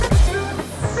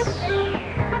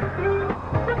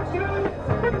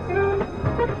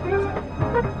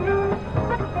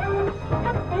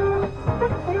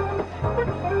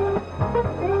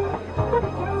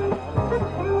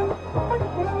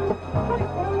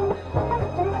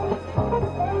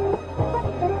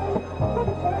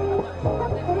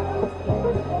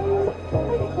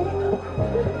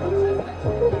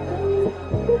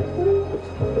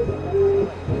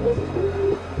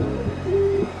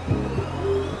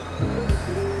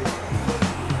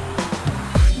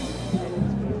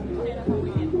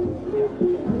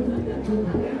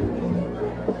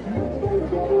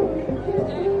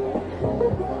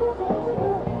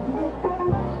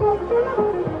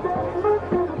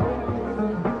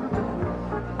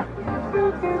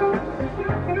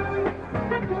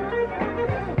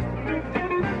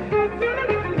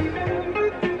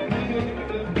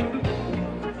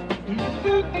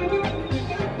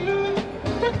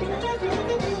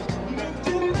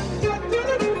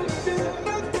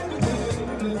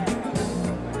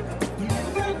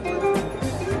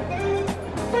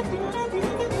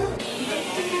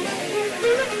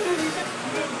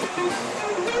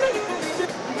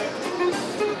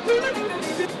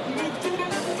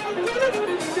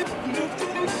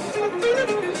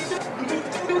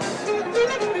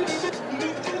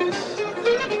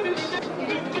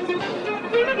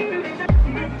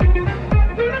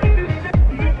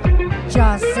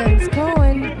Jocelyn's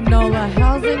Cohen, NOLA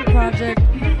Housing Project.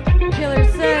 Killer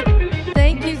said,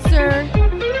 thank you, sir.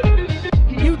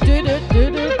 You did it.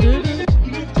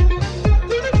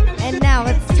 And now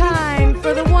it's time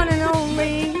for the one and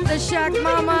only, the Shack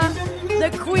Mama,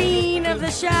 the queen of the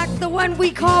Shack, the one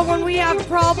we call when we have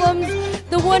problems,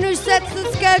 the one who sets the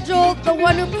schedule, the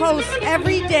one who posts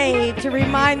every day to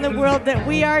remind the world that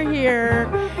we are here.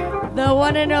 The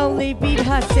one and only Beat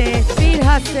Hussy, Beat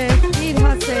Hussy, Beat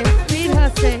Hussy, Beat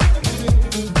Hussy.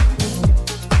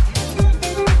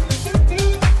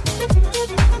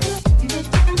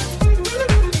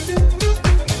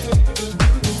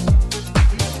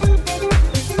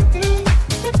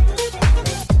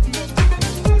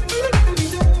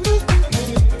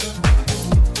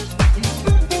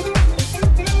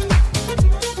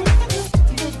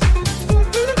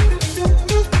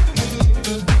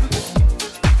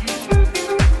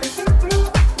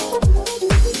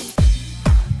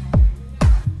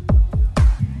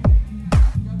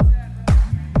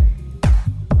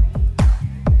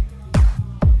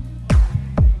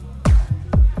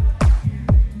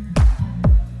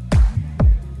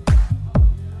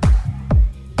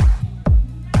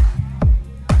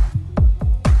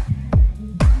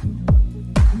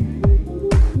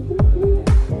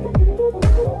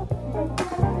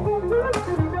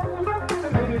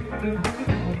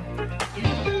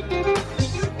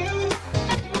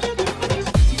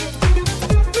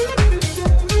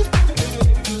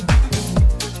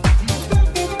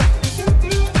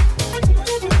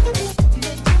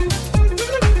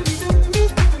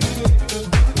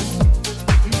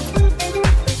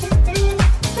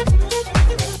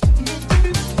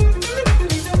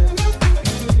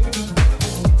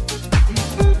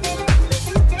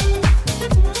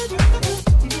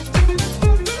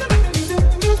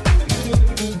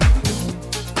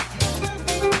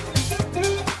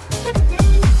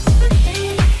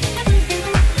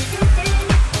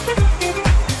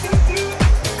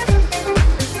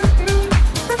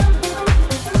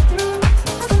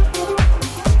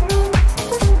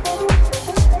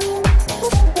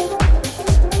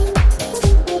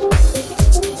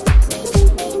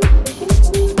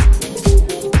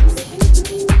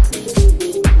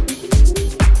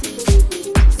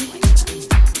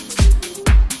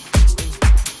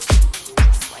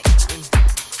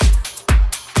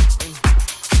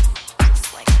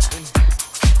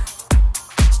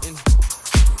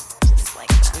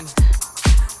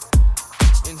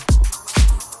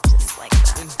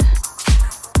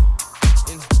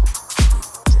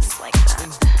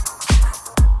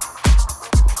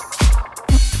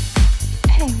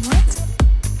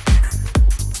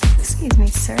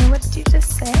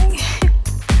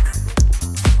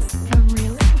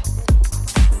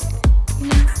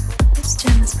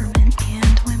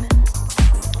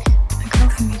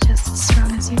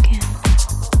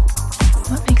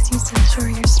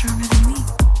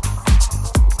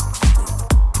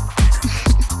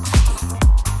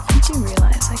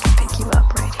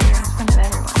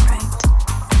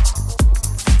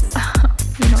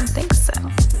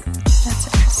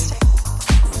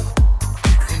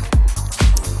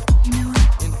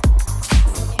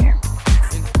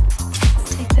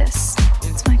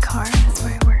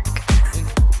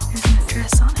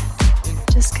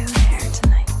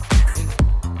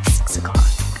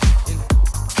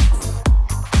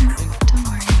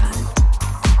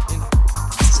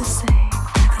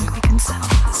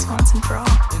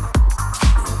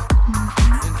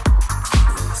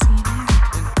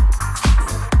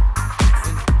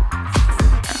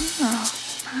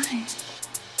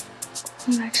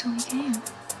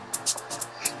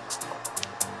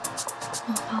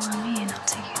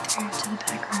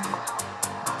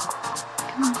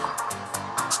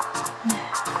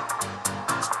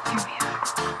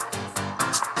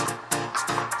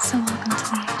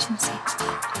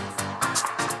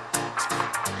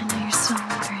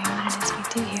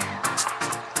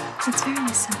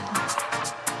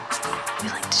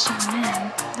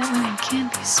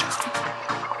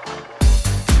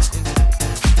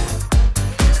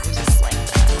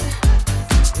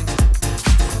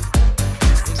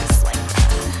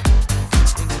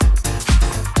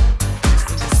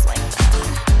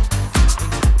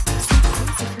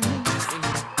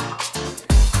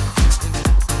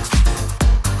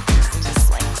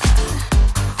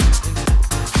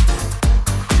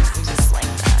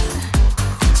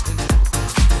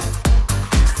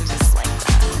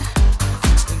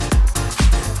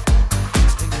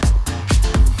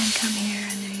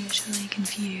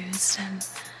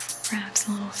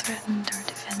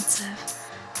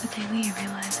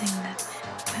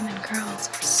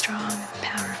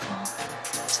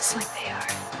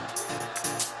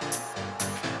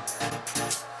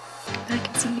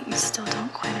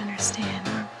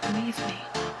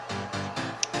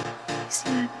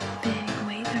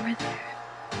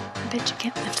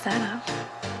 that up.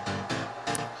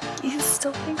 You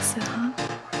still think so, huh?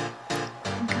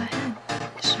 Go ahead,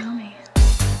 show me.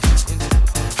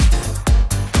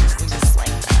 Just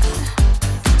like that.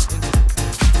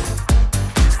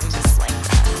 Just like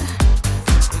that.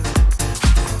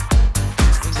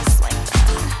 Just like that. Just like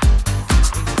that.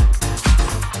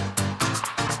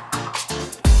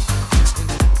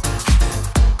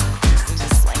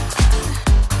 Just like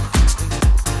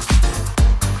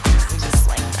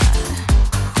that.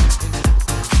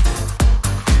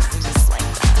 Just like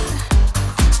that.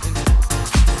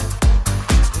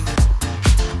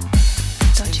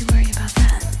 Don't you worry about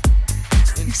that.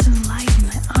 You're so light in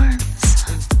my arms.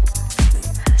 How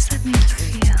does that make you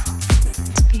feel?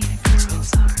 To be in a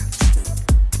girl's arms?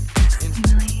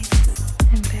 Humiliated,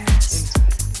 embarrassed.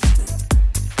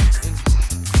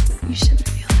 You shouldn't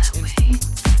feel that way.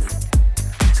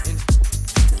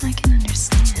 I can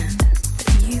understand that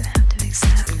you have to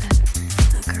accept that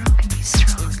a girl can be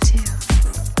strong too.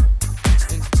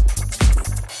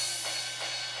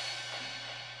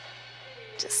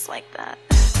 Just like that.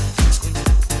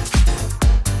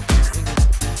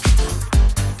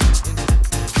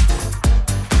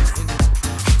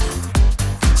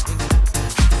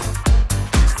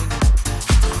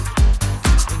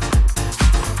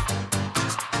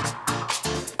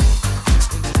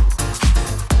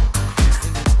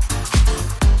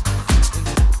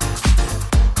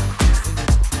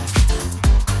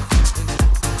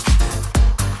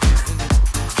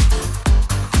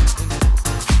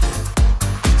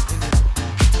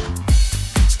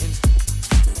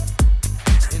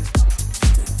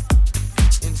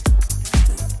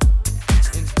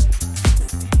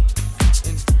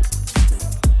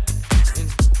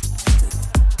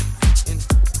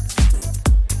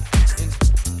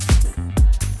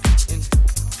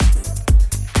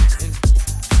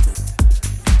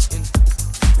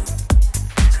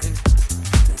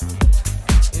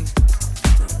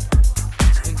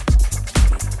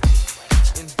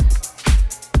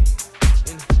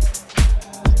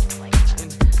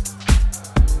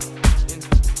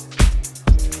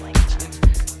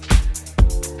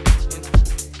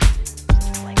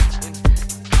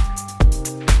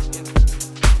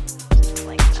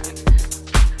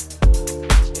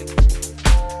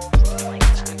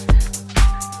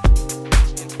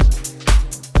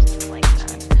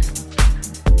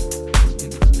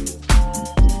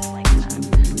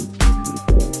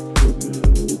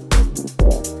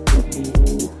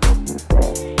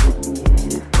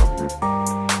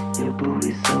 Your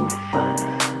booty's so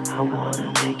fine, I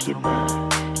wanna make you mine.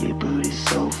 Your booty's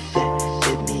so fat,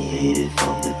 let me hit it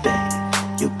from the back.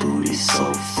 Your booty's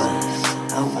so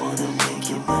fine, I wanna make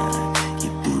you mine.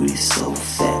 Your booty's so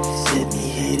fat, let me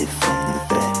hit it from the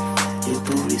back. Your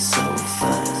booty's so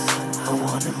fine, I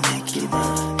wanna make you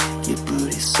mine. Your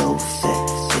booty's so fat,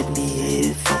 let me hit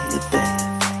it from the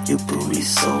back. Your booty's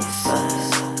so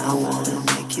fine, I wanna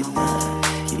make you mine.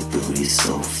 Your booty's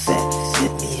so fat,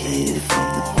 let me hit it from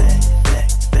the back.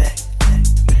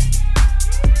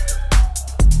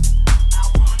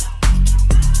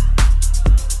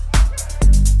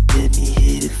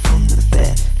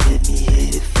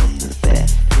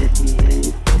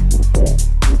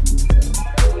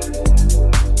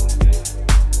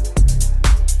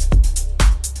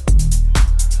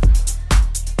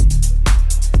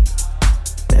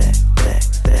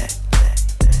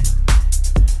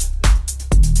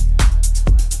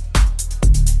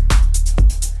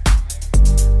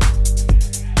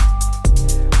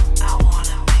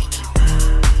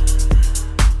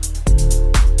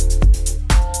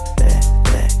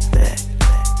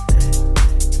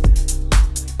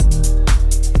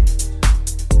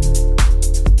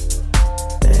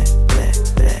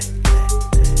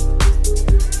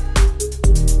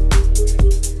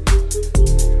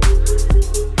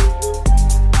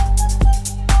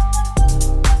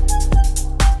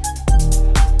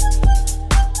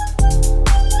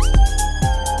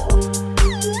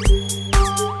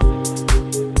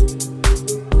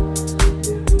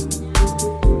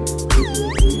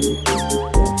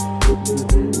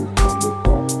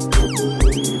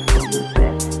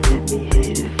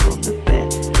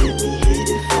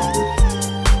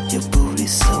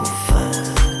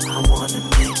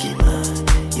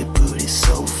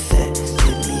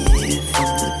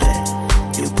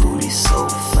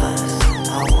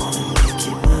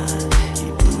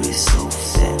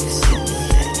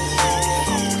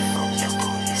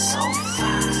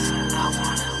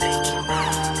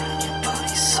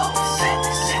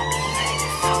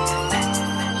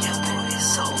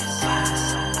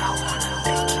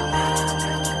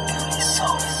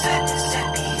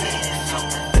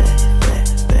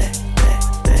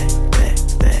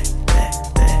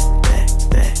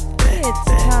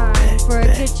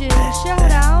 Kitchen,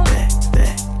 shout out.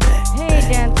 Hey,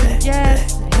 Dancing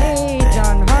Jess. Hey,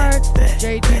 John Hart.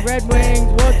 JT Red Wings,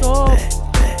 what's up?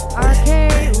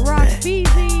 RK, Rock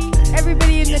Beezy.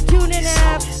 Everybody in the TuneIn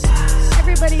app.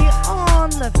 Everybody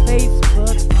on the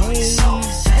Facebook page.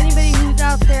 Anybody who's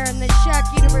out there in the Shack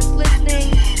universe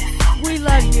listening, we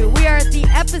love you. We are at the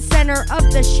epicenter of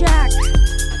the Shack.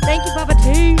 Thank you, Baba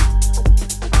T.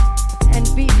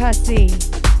 And Beat Hussy,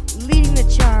 leading the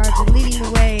charge and leading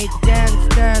the way. Dance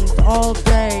all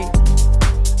day.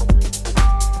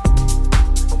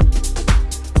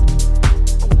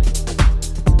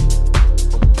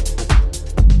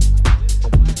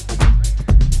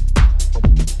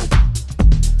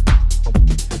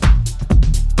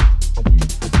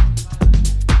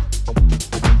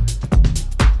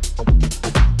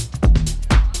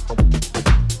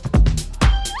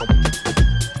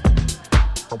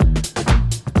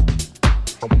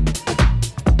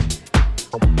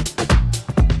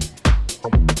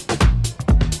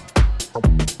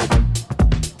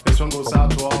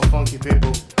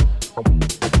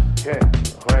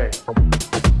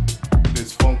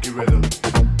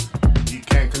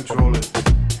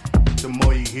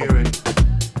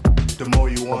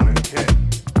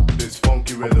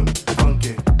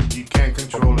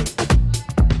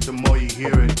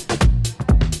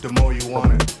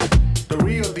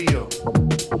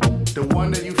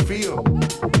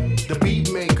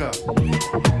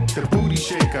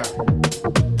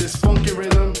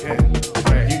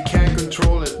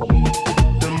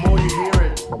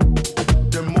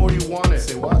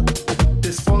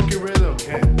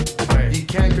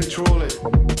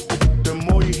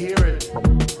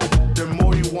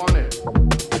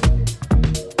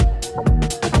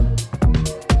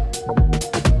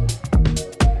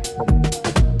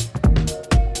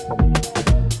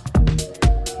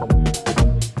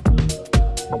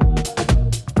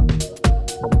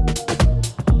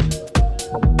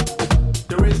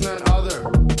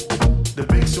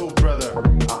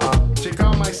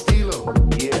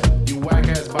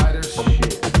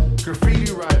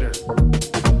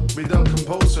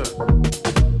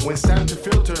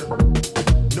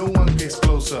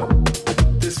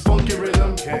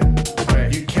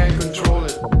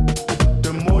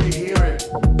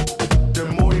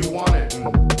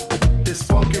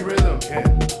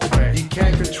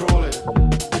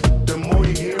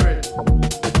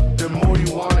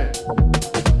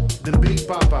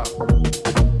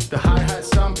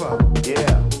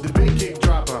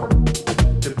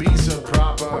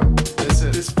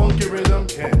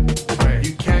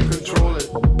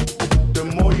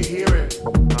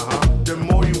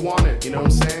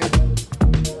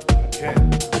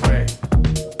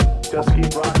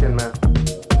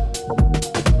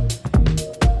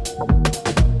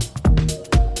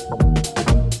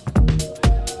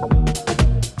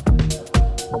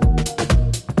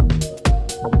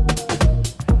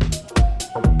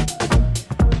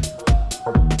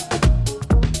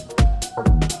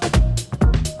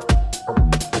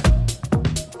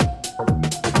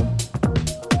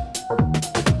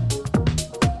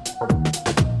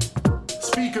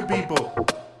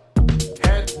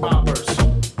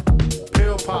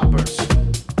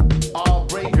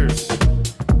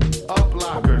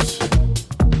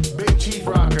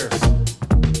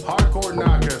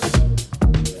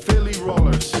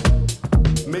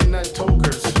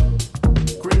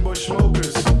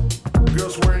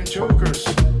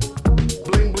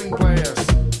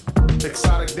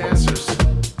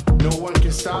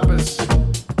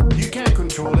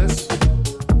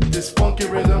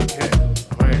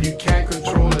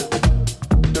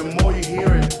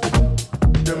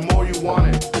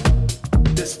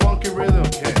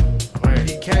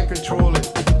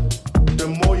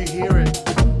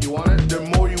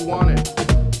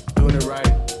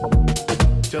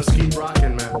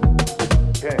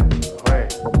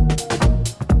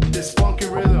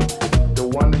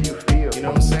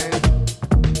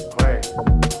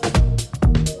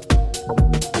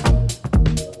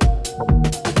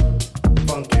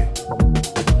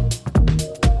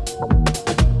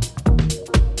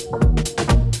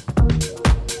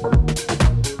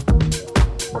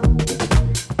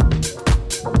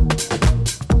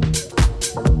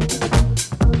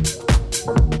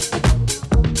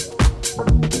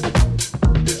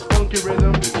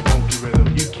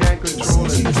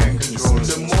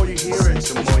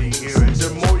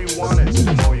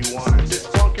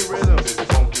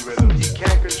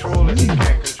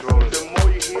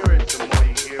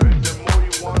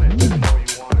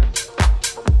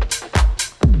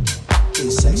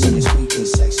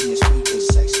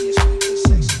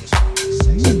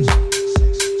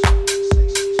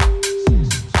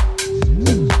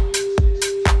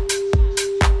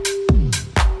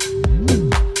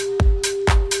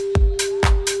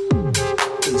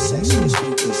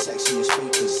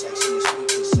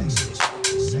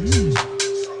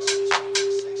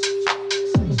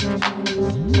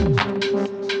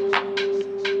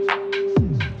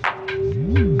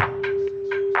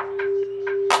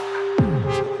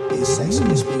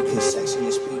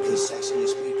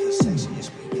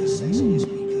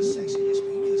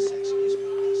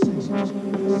 But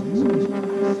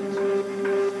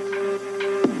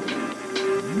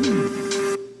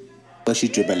she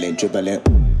dribbling.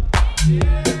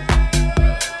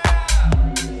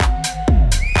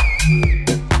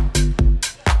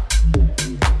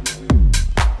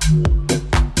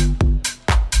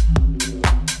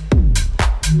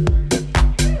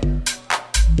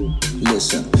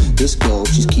 Listen, this girl,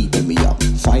 she's keeping me up.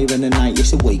 Fire in the night, yeah,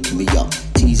 she's waking me up.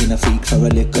 Teasing a freak for a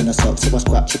lick and a sock. So I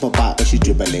scratch up her back, but she's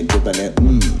dribbling.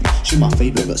 She my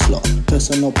favourite slut.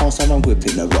 Personal pass, I'm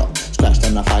whipping her up. Scratched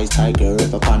on the thighs, tiger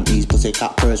of her panties. Pussy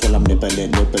cat purrs while I'm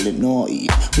nibbling naughty.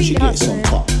 When she gets on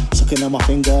top, sucking on my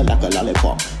finger like a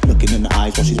lollipop. Looking in the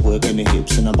eyes while she's working the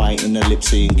hips. And I'm biting her lips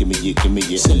saying, give me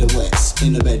your silhouettes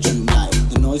in the bedroom light.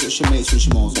 The noise that she makes when she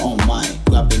moves on mine.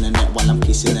 Grabbing her neck while I'm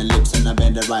kissing her lips. And I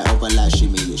bend her right over like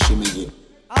shimmy it.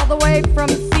 All the way from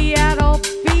Seattle,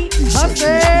 Pete Hussy.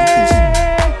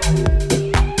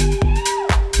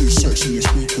 Researching your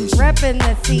speakers. Reppin'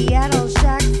 the Seattle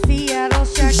Shack, Seattle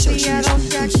Shack, Seattle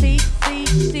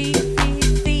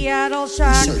Shack.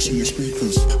 Researching your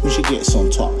speakers. When she gets on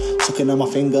top, sucking on my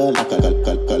finger like a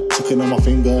sucking on my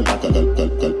finger like a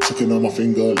sucking on my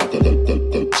finger like a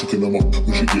sucking on my.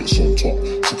 When she gets on top,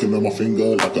 sucking on my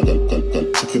finger like a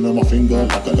sucking on my finger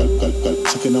like a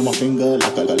sucking on my finger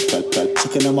like a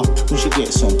sucking on my. When she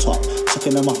gets on top,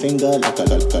 sucking on my finger like a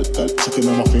sucking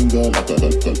on my finger like a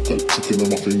sucking on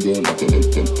my finger like a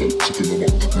sucking on my. When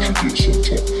she gets on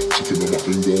top, sucking on my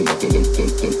finger like a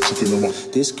sucking on my.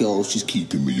 This girl, she's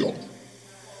keeping me up.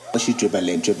 But she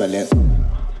dribbling.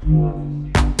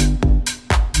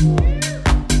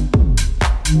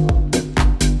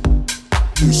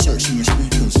 Researching your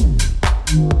speakers.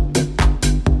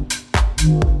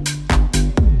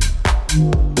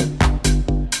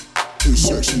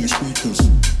 Researching your speakers.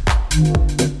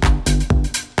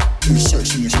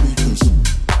 Researching your speakers.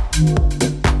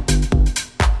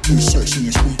 Researching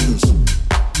your speakers.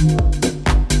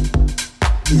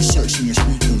 Researching your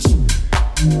speakers.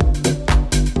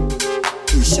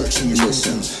 Researching your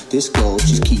speakers. This girl,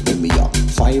 she's keeping me up.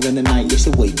 Fire in the night, yeah,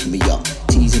 she's waking me up.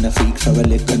 Teasing a freak for a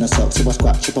lick and a sock. So I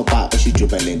scratch up her back, but she's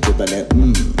dribbling.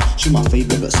 She my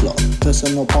favourite slut.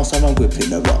 Personal pass, I'm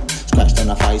whipping her up. Scratched on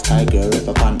her thighs, tiger of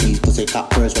her panties. Pussy cat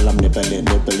purrs while I'm nibbling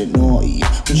naughty.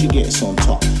 When she gets on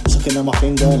top, sucking on my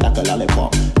finger like a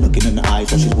lollipop. Looking in the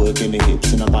eyes while she's working the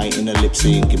hips. And I'm biting her lips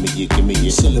saying, give me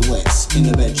your silhouettes in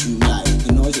the bedroom light.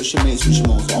 The noise that she makes when she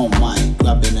moves on mine.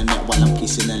 Grabbing her neck while I'm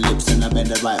kissing her lips. And I bend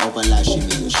her right over like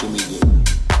shimmy it.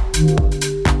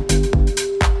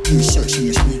 Researching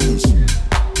your speakers.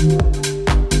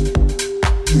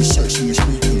 Researching your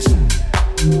speakers.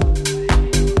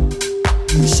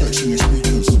 Researching your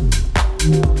speakers.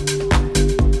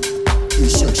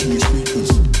 Researching your speakers.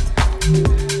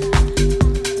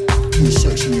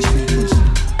 Researching your speakers. Researching your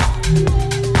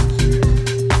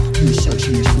speakers.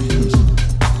 Researching your speakers.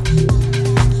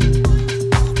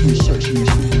 Researching your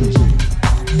speakers.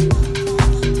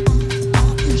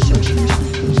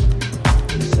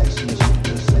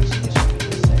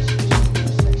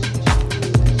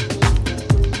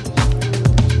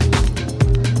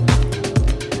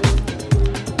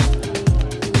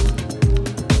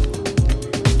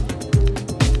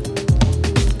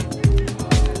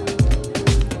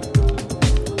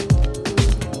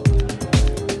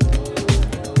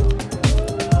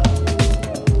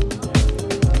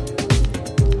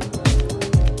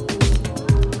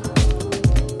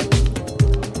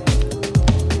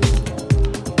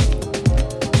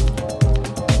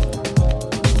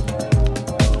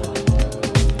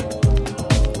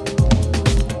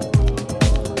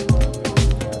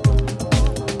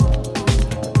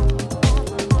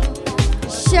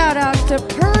 Shout out to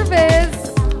Purvis,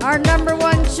 our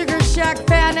 #1 Sugar Shack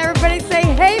fan. Everybody say,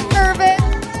 hey, Purvis.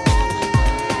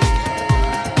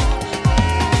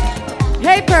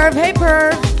 Hey, Perv, hey,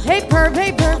 Perv. Hey, Perv,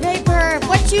 hey, Perv, hey, Perv.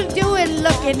 What you doing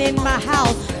looking in my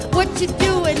house? What you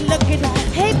doing looking?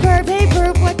 Hey, Perv,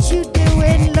 what you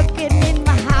doing looking in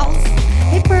my house?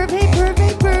 Hey, Perv, hey, Perv,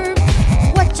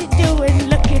 what you doing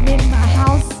looking in my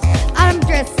house? I'm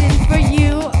dressing for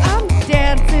you, I'm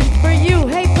dancing for you.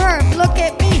 Hey, Perv, look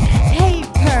at me. Hey,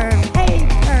 Perv, hey,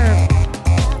 Perv.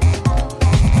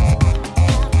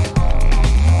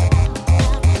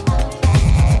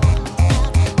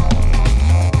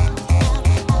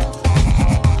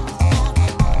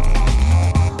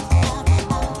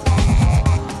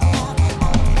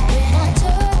 When I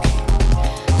took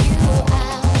you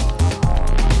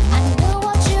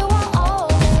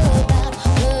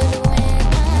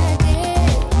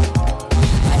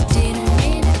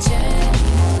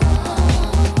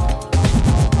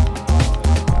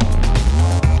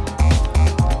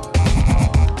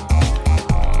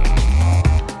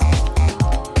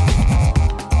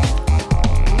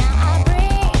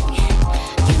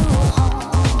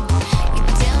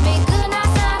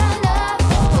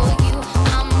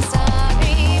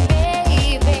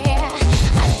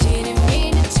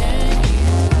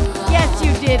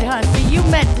Hussy. You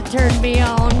meant to turn me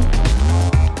on.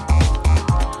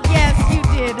 Yes, you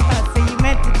did, Hussy. You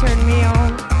meant to turn me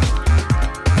on.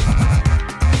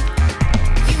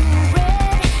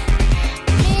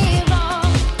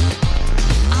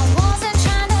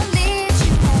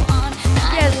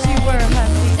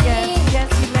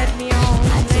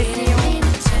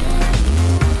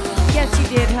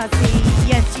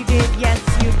 Yes, you did. Yes,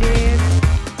 you did.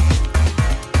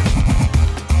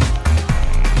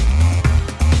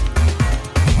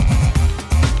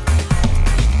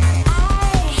 I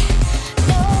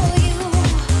know you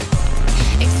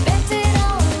expected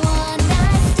a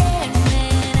one-night stand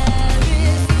when I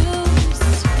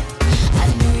refused. I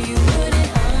knew you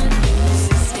wouldn't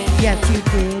understand. Yes, you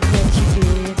did. Yes, you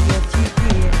did. Yes, you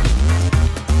did.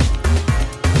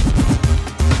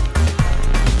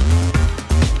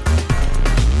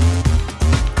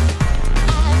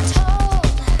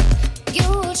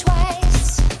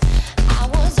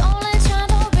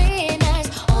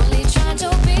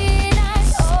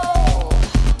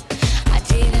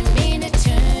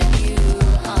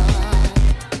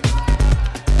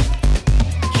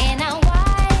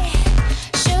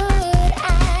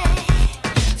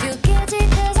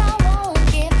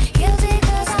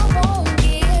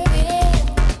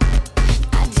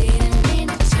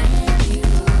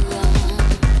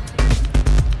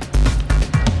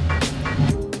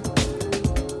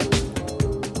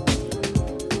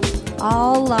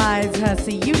 All lies,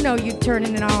 Hussy. You know you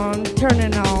turning it on,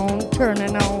 turning on,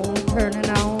 turning on, turning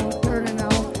on, turning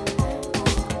on.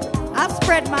 I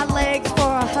spread my legs for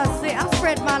a Hussy. I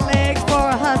spread my legs for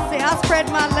a Hussy. I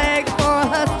spread my legs for a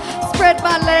Hussy. Spread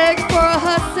my legs for a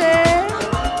Hussy.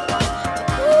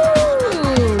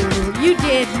 Ooh, you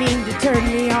did mean to turn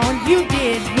me on. You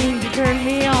did mean to turn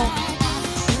me on.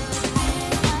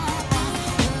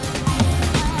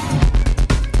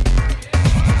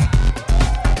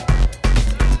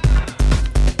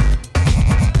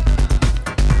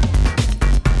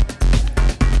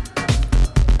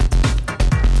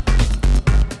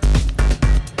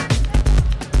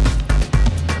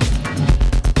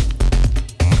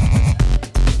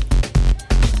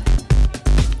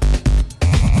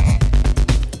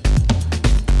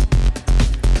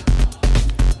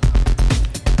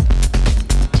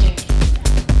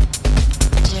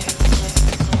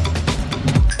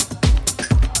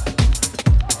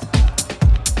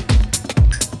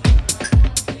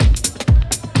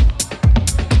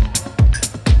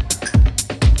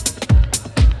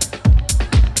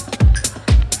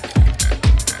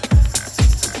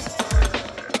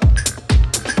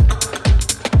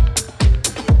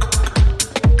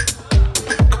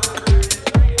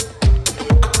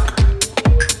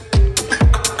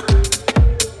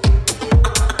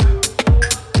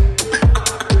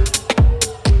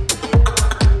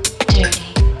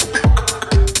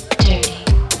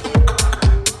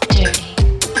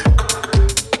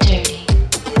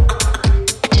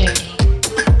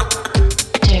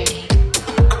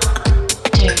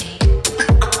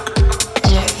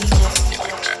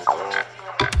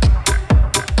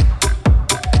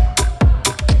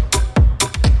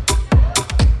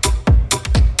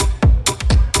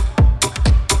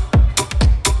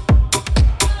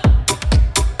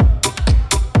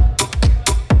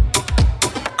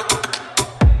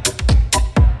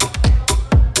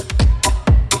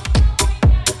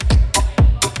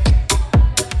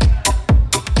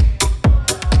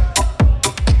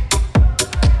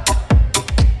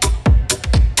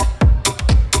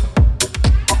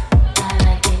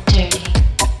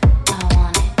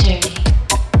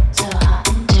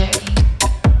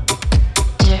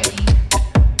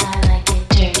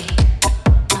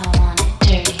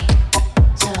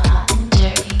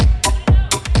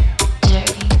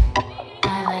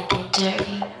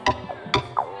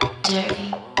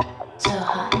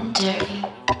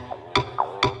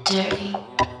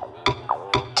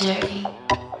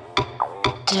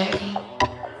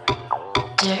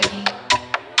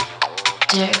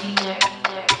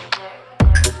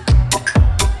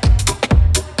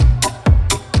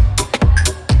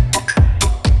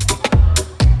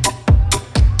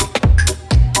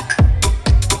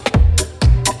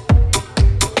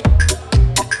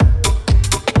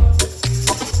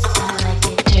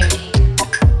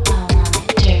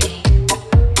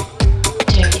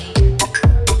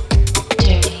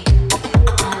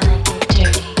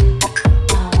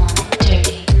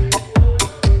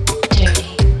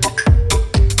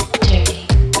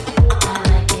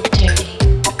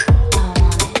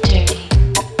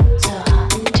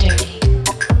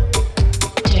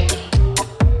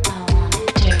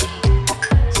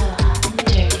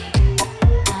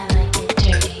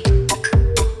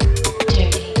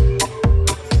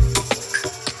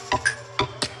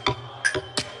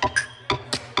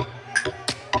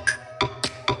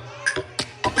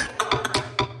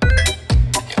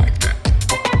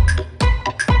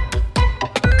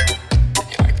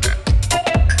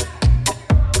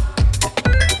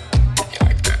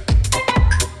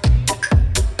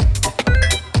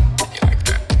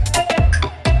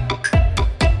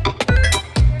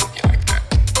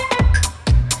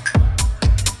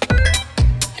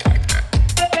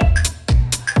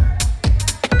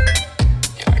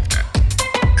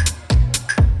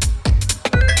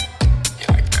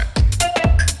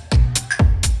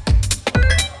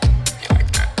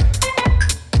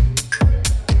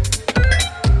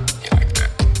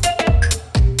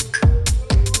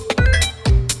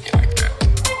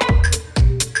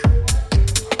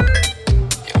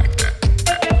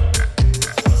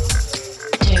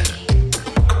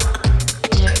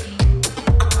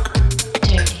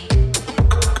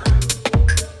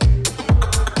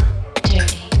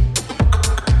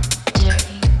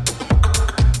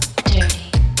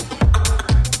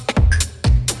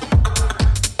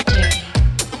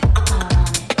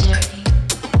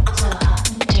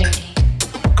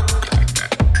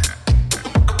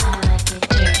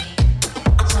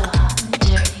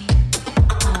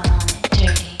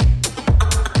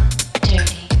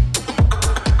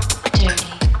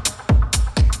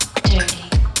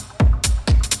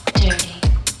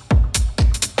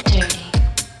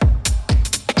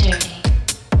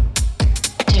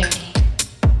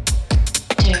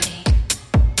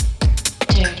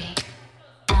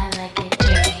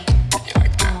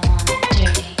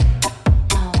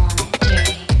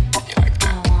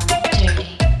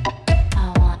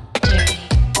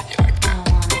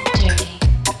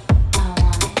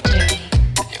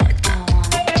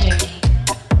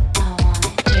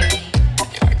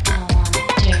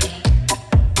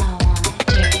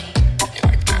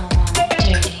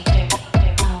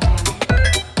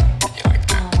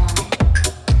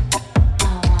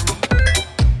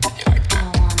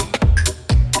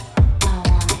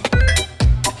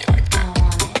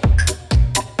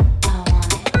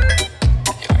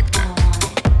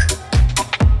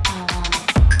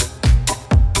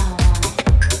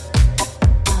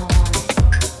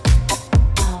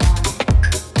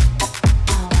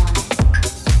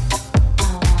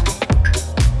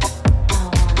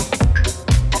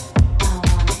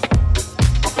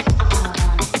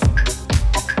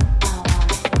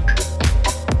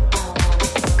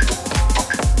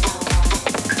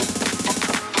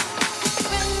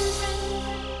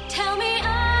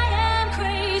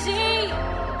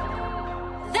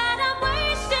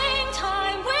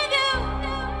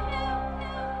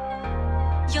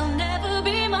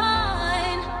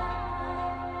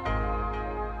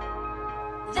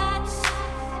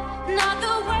 not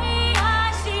the way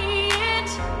I see it.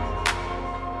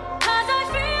 'Cause I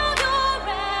feel you're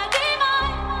ready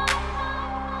mine.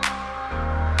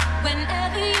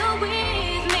 Whenever you're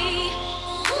with me.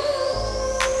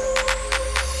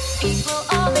 People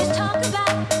always talk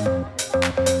about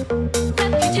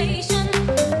reputation.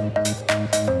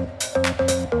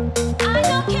 I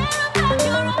don't care about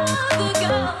your other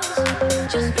girls.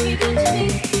 Just be good to me.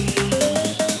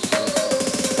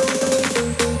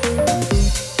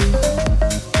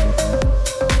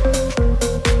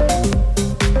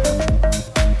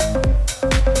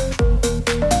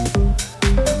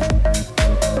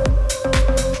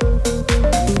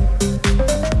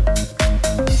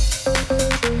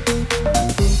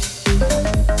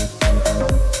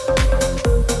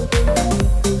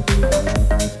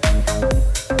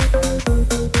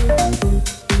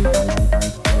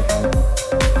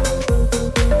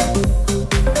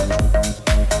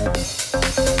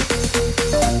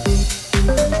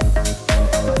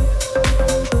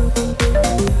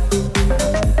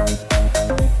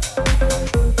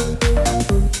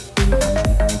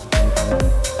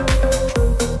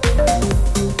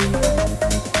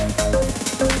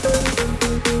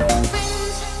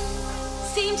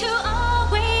 Seem to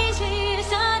always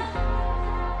listen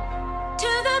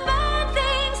to the bad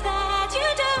things that you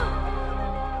do.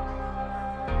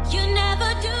 You never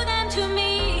do them to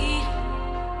me.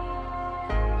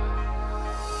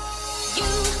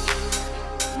 You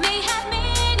may have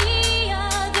many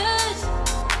others,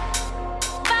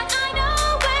 but I know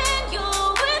when you're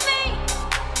with me,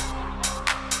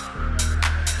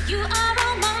 you are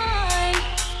all mine.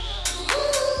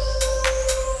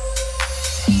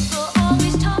 People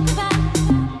always talk about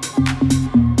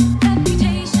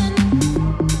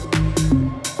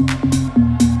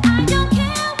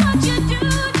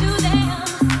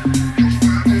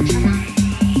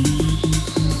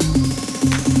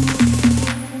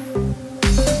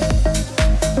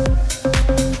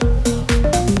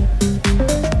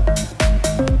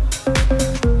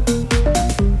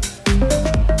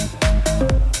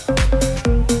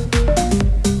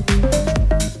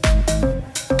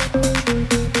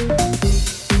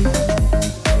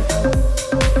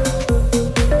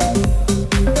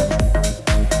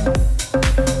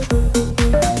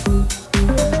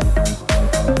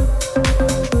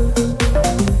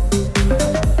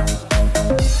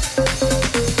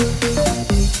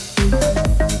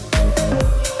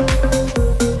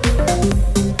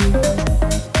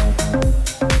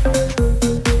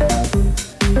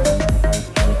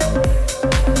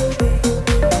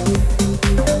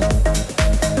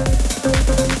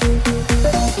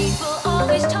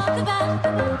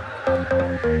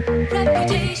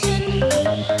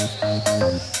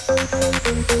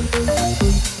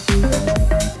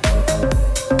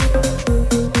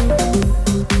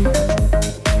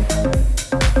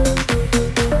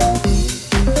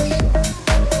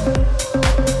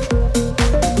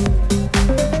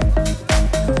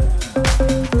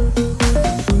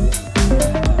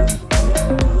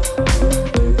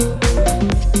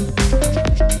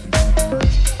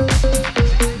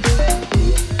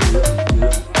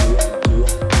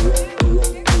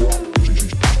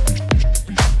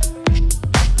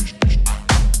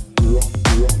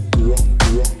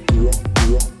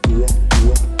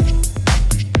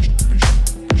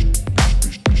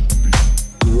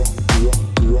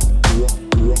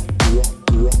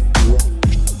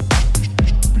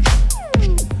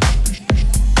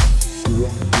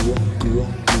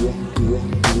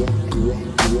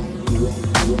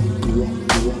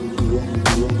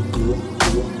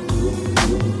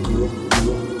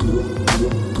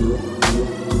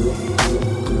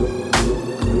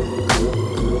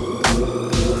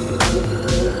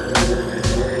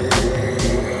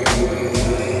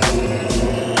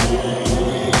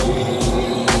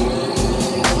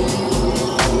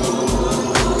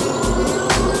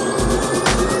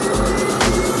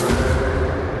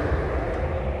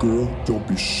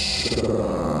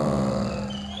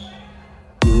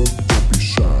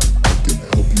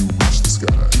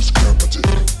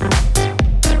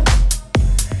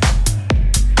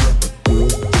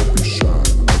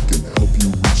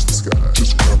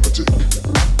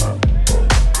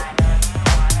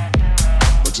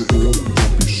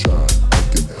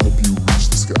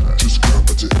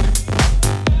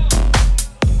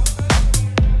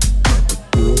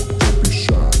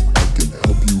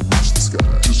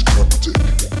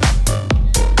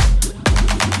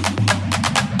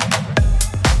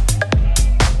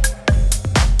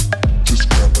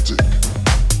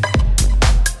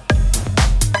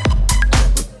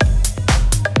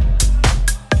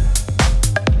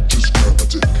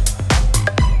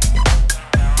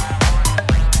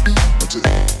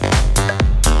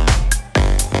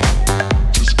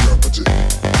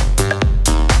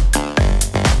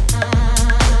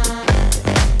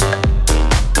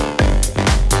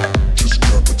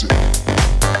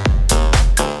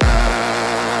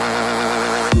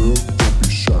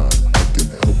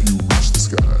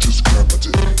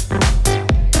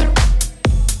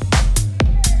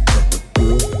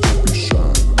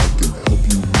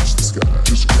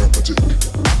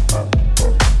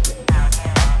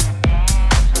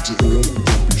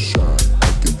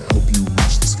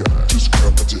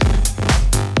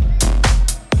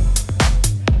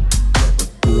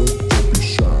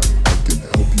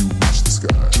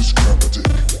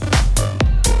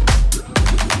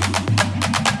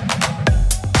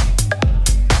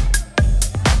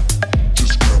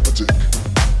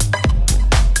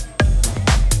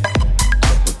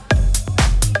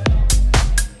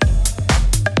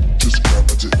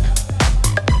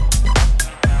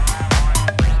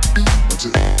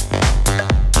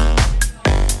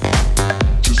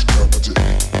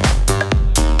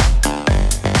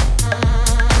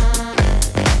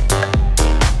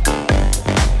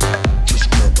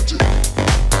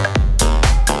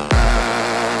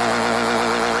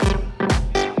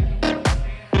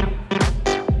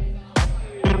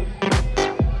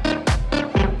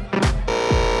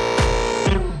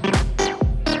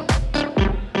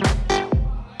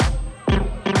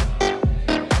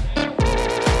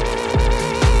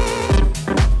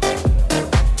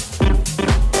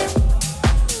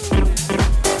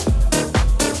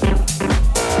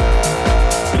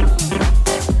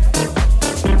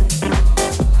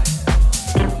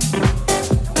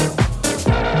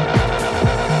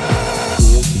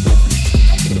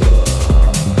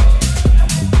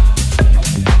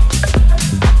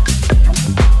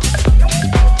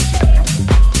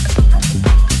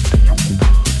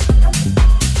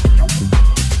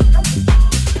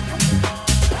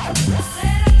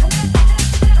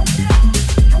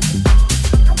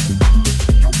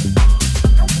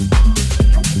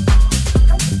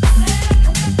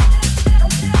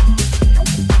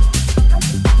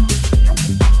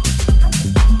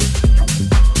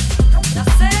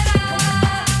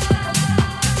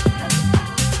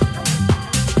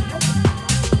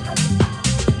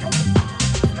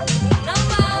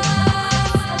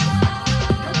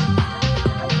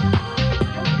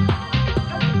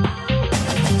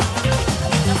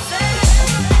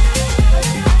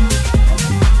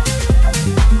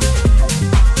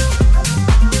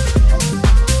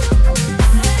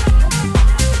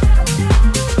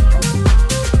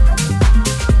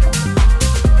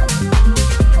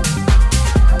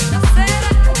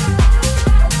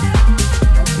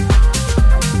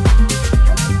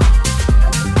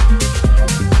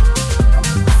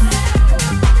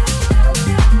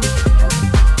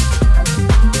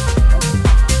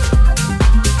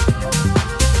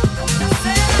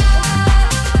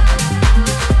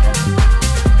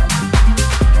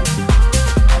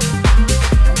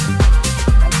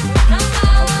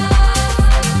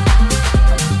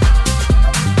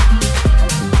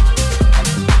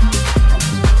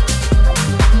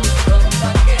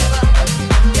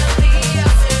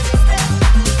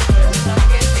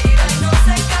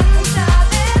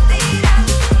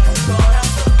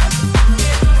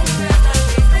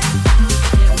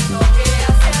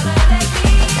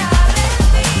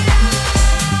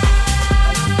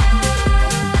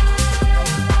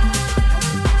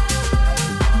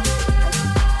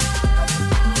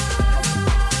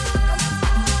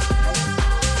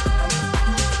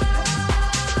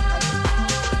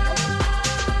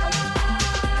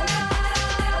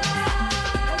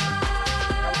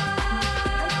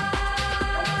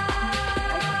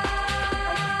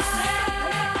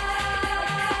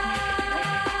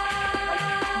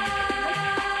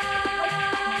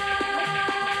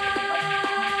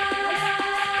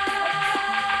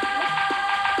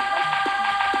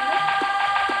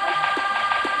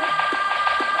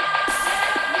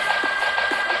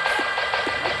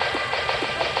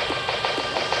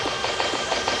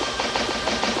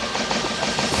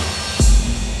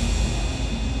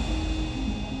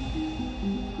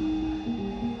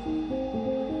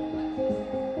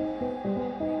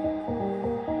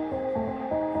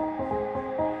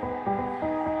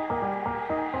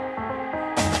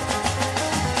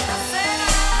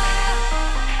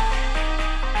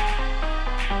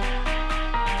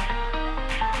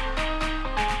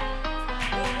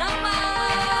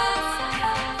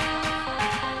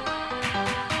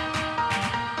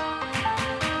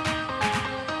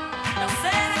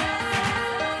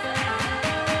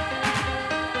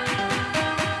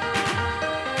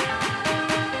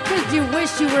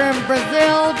wish you were in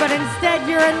Brazil, but instead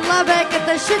you're in Lubbock at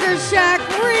the Sugar Shack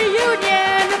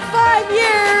reunion. 5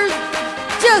 years,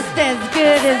 just as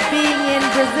good as being in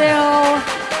Brazil.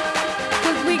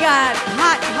 'Cause we got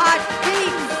hot, hot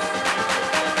beats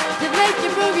to make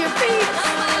you move your feet.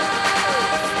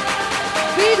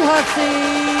 Beat Hussy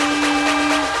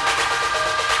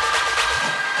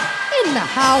in the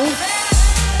house.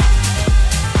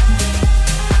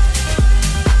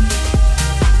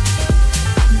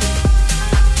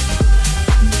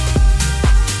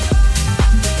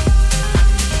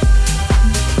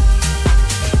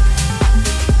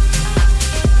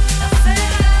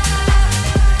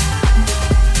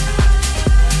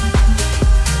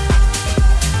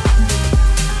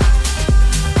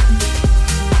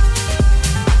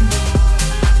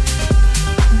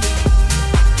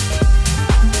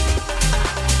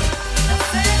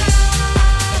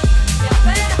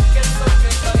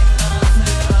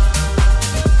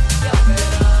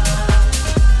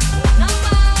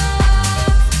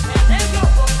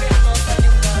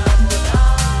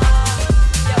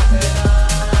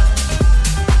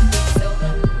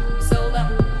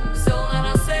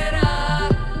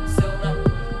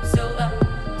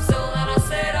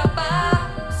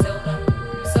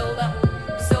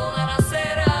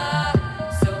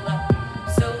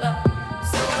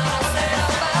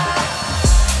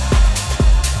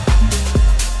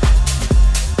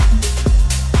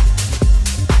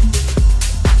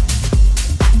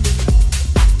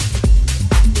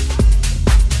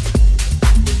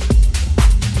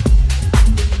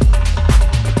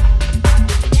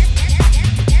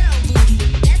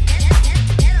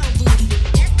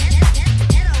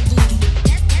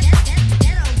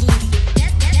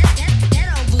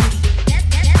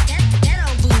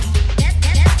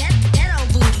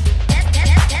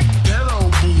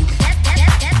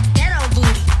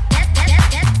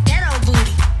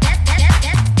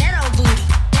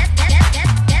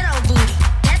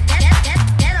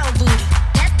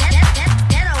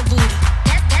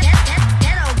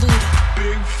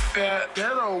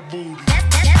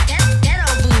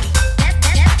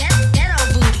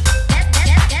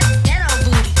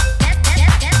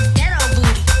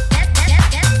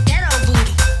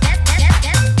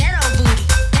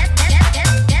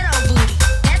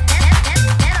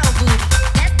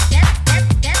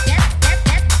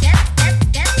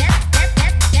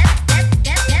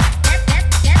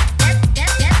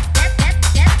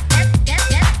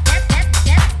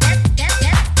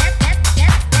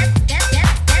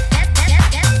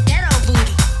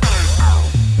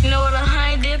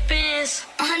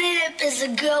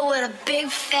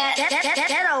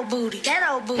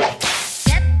 Getto booty.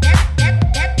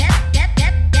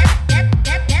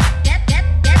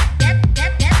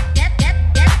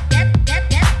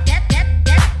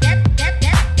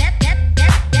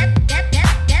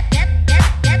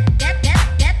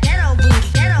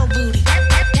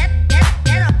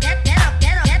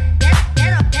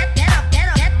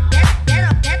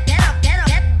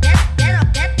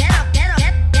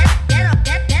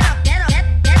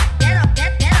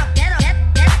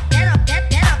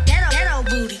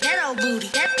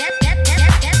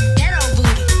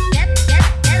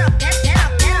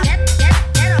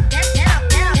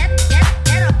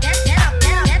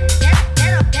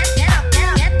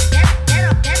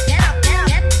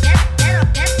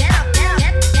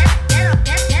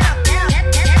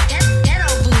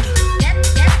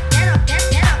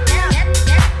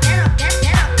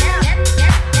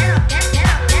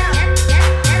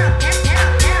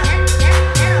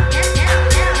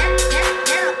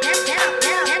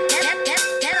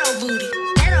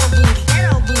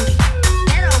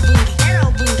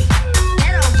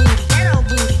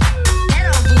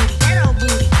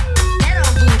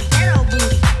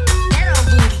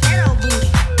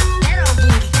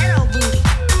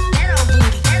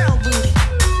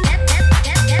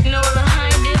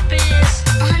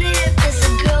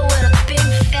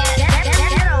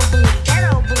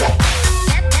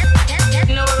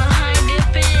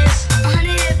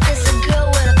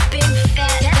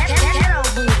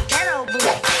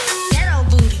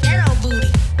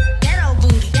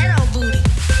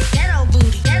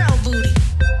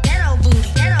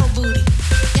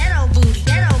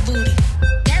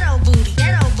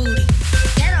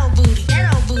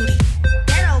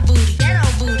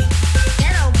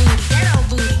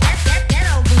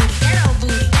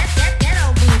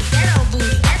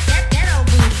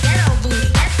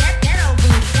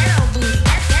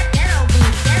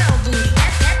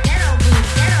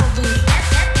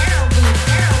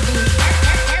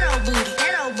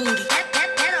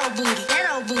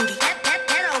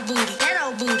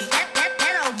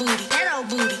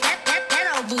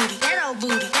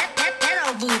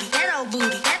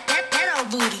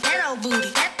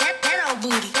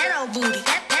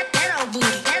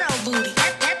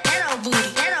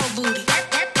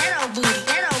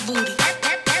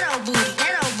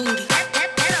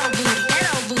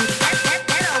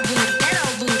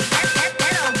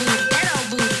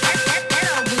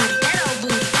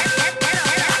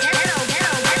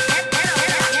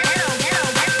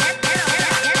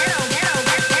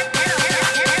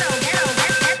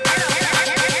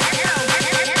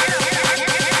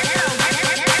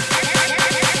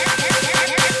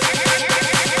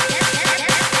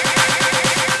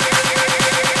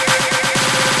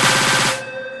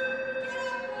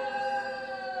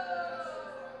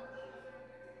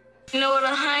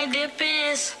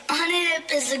 Honey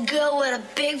dip is a girl with a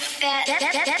big fat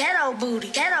ghetto booty.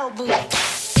 Ghetto booty.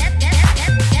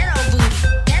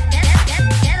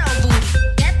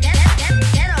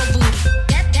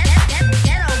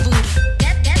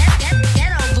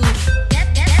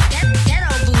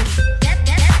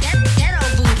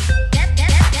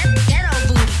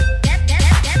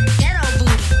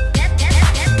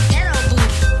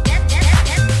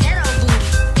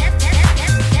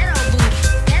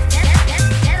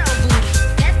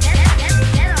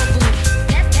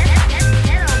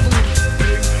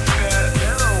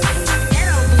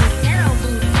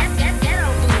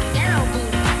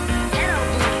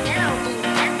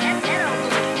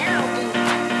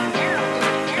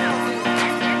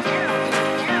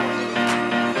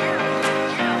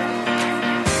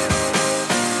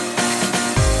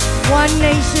 One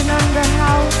nation under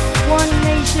house, one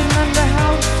nation under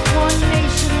house, one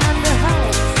nation under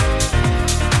house.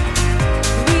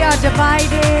 We are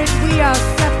divided, we are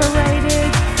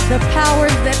separated. The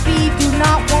powers that be do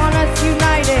not want us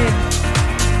united.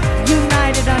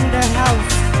 United under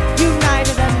house,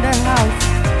 united under house,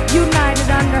 united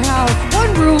under house.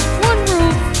 One roof, one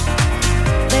roof.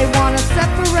 They want to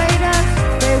separate us,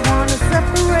 they want to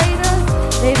separate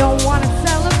us. They don't want to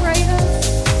celebrate us.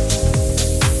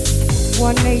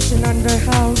 One nation under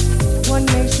house, one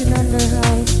nation under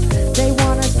house. They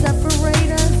wanna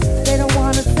separate us, they don't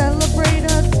wanna celebrate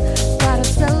us. Gotta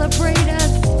celebrate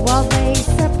us while they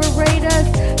separate us.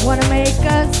 Wanna make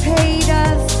us hate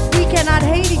us. We cannot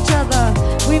hate each other,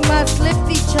 we must lift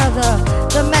each other.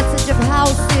 The message of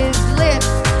house is lift,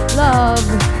 love,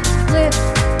 lift,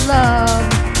 love,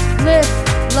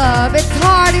 lift, love. It's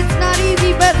hard, it's not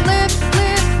easy, but lift,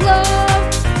 lift, love.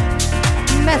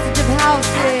 Message of house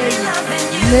is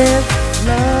live,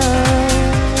 love,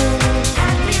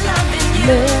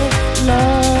 live,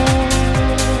 love.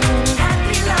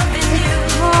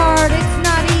 It's hard, it's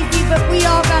not easy, but we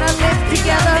all gotta live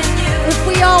together. If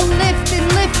we all lift and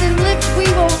lift and lift, we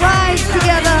will rise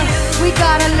together. We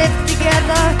gotta live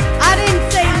together. I didn't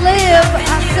say live,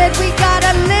 I said we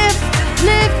gotta live,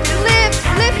 live, live,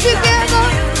 live together.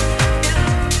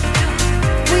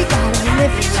 We gotta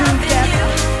live together.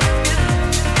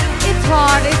 It's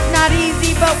hard, it's not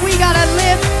easy, but we gotta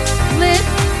lift, lift,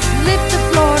 lift the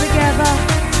floor together.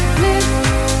 Lift,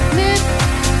 lift,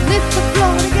 lift the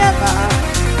floor together.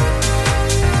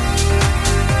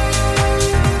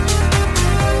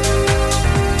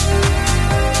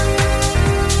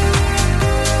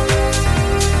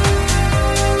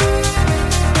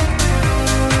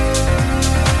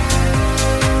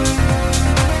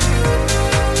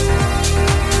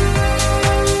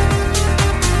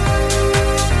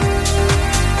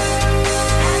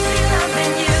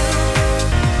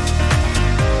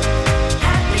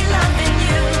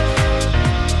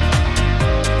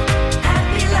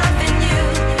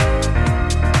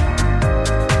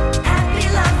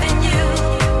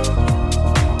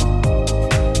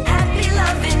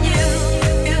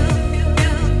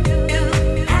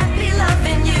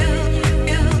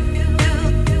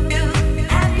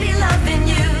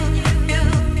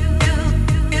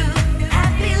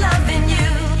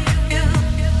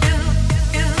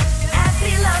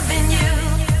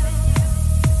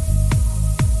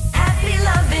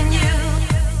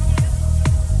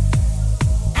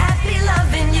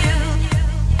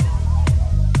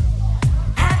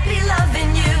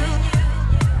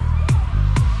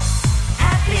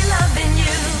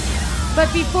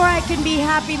 But before I can be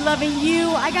happy loving you,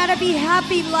 I gotta be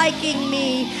happy liking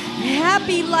me.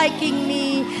 Happy liking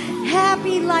me.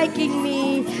 Happy liking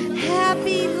me.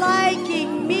 Happy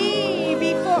liking me.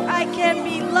 Before I can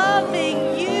be loving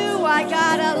you, I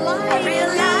gotta like I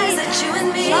realize that you and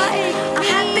me are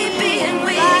happy being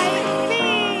we. Like me.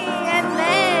 And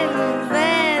then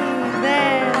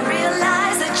I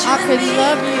realize that you I and could me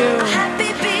love you. are happy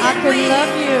being I could we.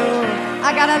 love you. I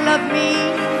gotta love me.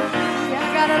 Yeah, I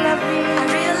gotta love me. I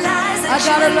realize that I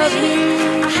gotta you love and me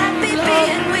me. are happy Love,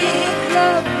 being we.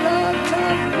 love, love,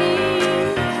 love me.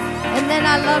 And then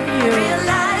I love I you.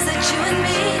 realize that you and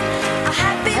me are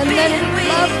happy And then being we.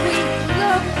 love me,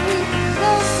 love me,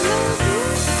 love, love you.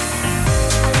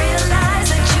 I realize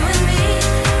that you and me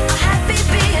are happy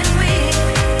being we.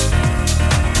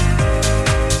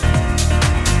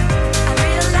 I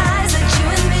realize that you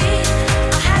and me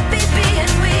are happy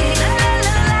being we. La la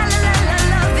la la la la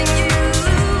loving you.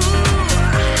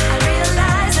 I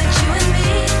realize that you and me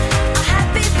are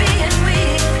happy being we.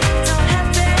 So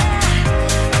happy,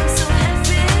 I'm so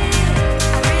happy.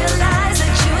 I realize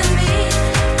that you and me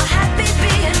are happy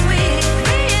being we,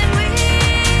 being we.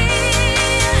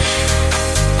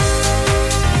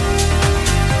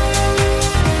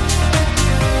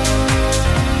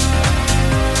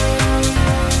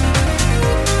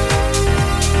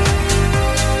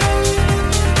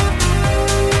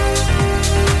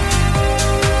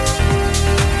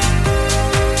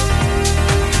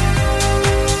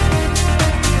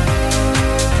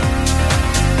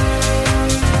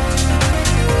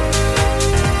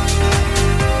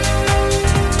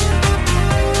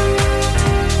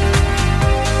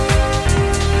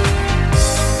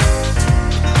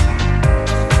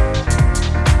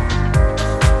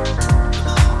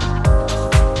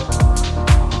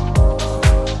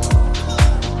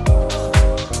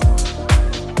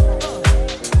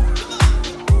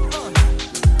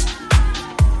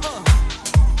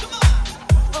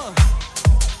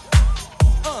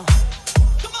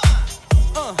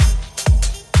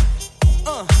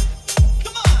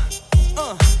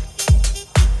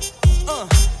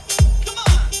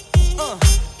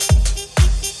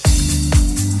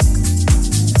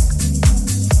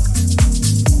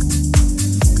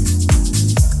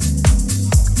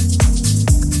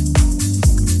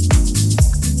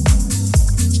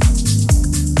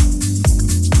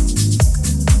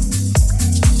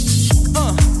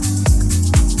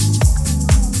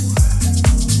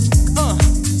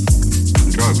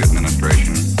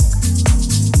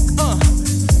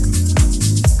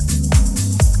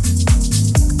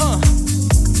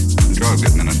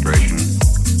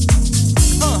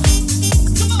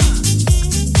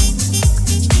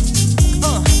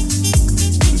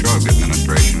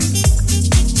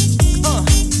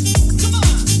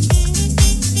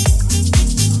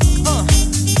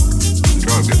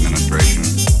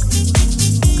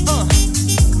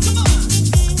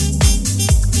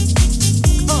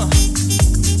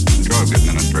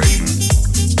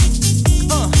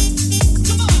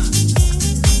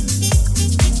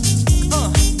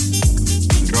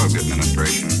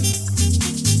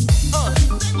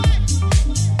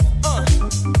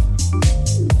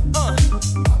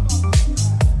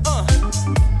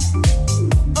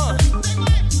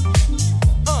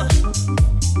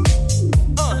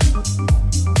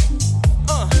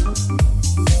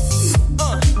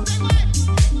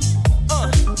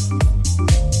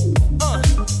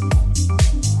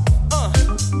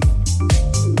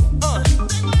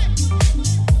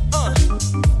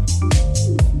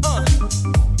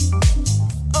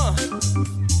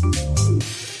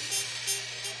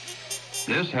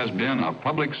 has been a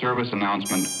public service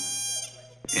announcement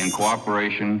in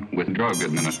cooperation with Drug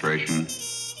Administration.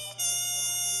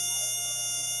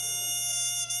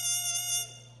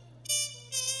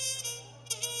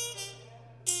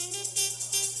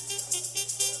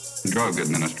 Drug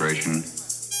Administration.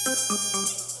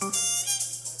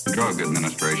 Drug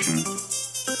Administration.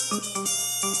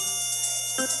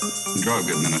 Drug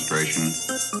Administration.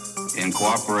 In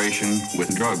cooperation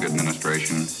with Drug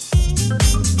Administration.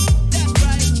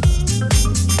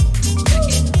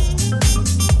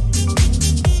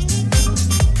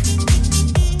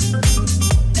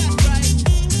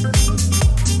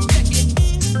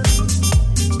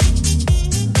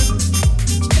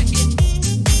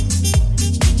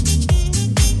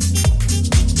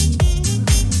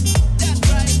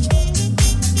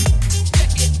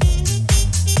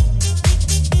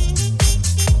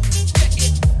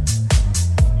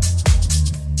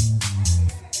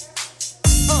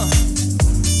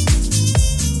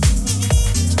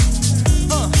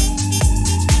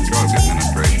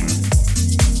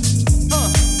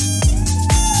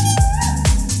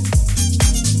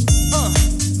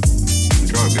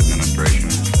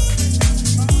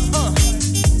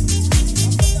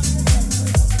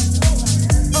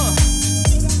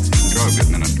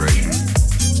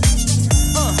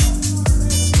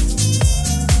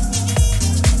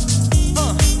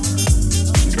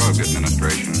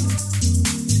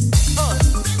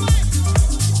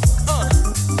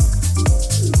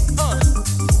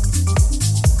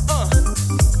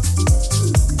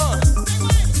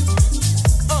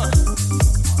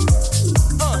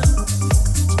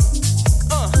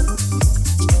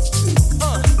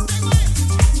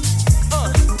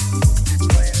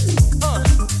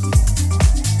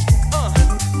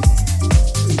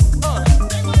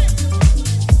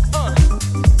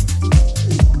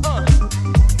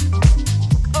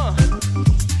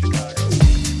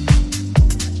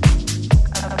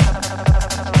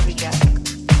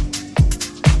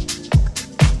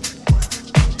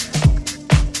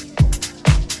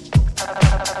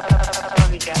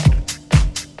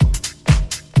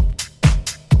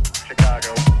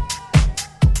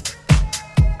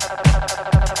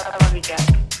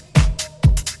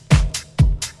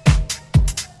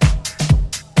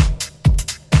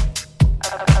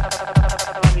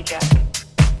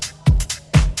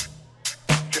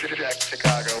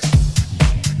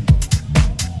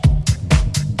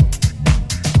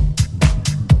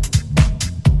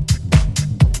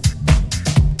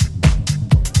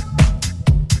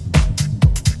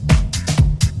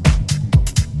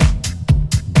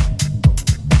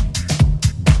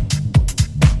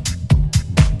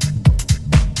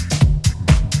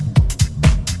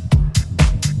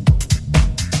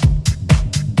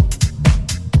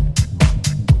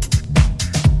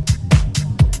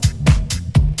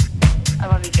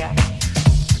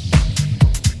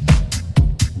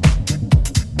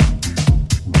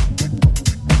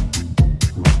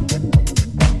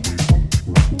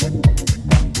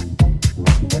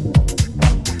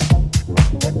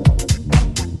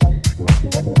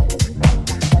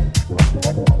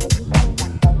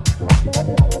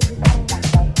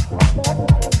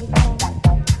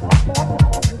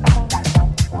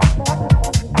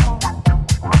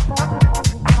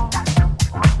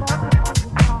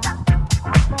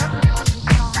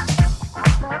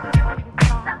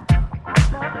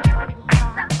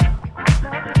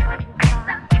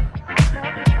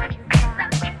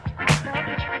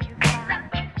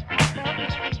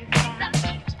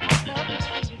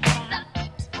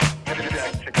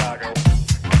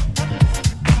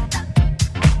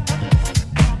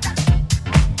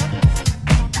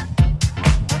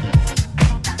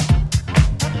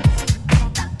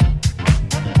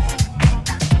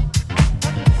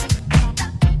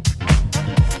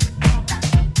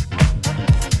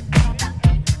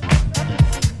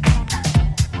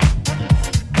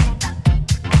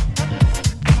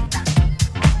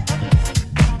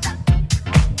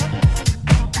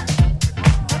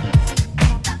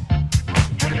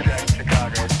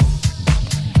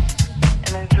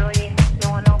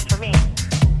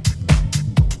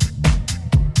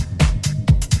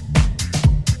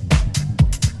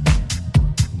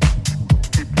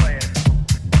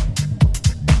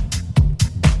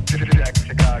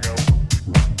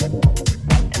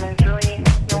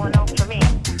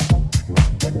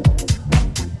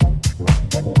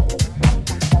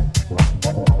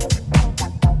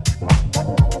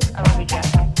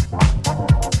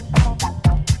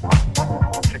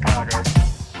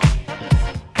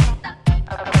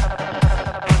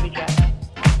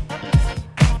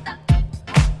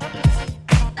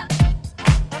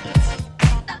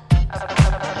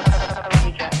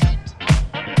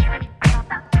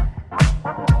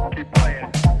 Sugar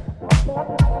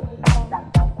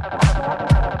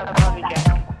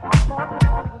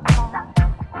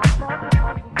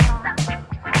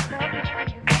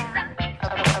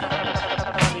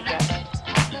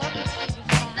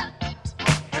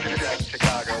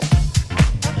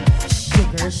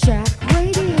Shack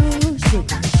Radio,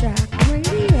 Sugar Shack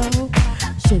Radio,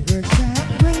 Sugar Shack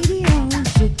Radio,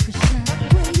 Sugar Shack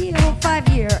Radio.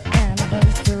 5-year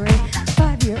anniversary,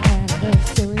 5-year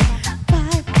anniversary.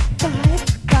 5, 5,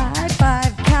 5,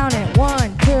 5. Count it.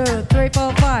 1, 2, 3,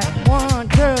 4, 5. 1,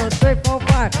 2, 3, 4,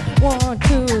 5. 1,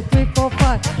 2, 3, 4,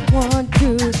 5. 1,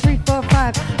 2, 3, 4,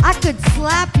 5. I could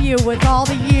slap you with all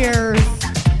the years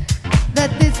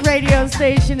that this radio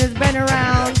station has been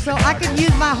around, so I could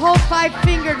use my whole 5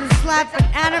 finger to slap an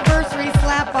anniversary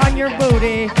slap on your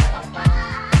booty.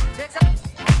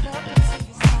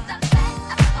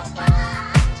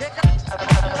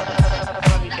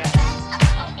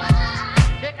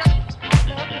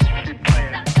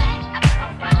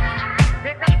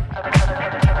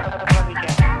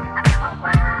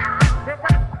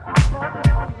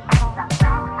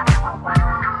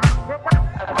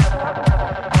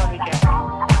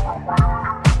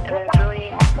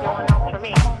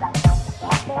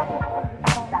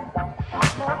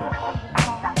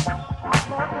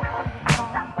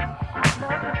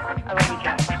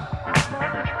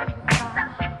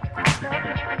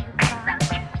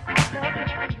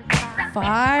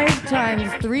 Five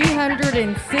times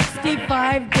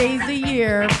 365 days a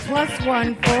year, plus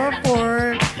 1 for a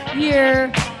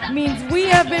 4-year, means we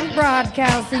have been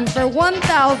broadcasting for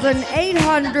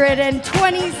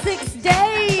 1,826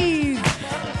 days.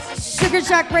 Sugar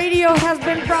Shack Radio has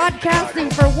been broadcasting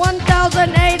for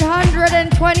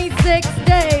 1,826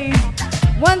 days.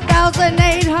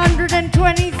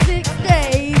 1,826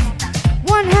 days.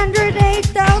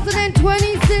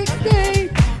 108,026 days.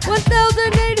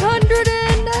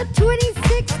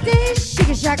 1,826 days.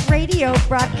 Sugar Shack Radio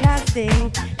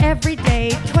broadcasting every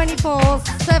day,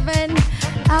 24/7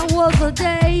 hours a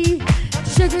day.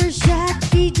 Sugar Shack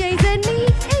DJs and me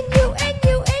and you and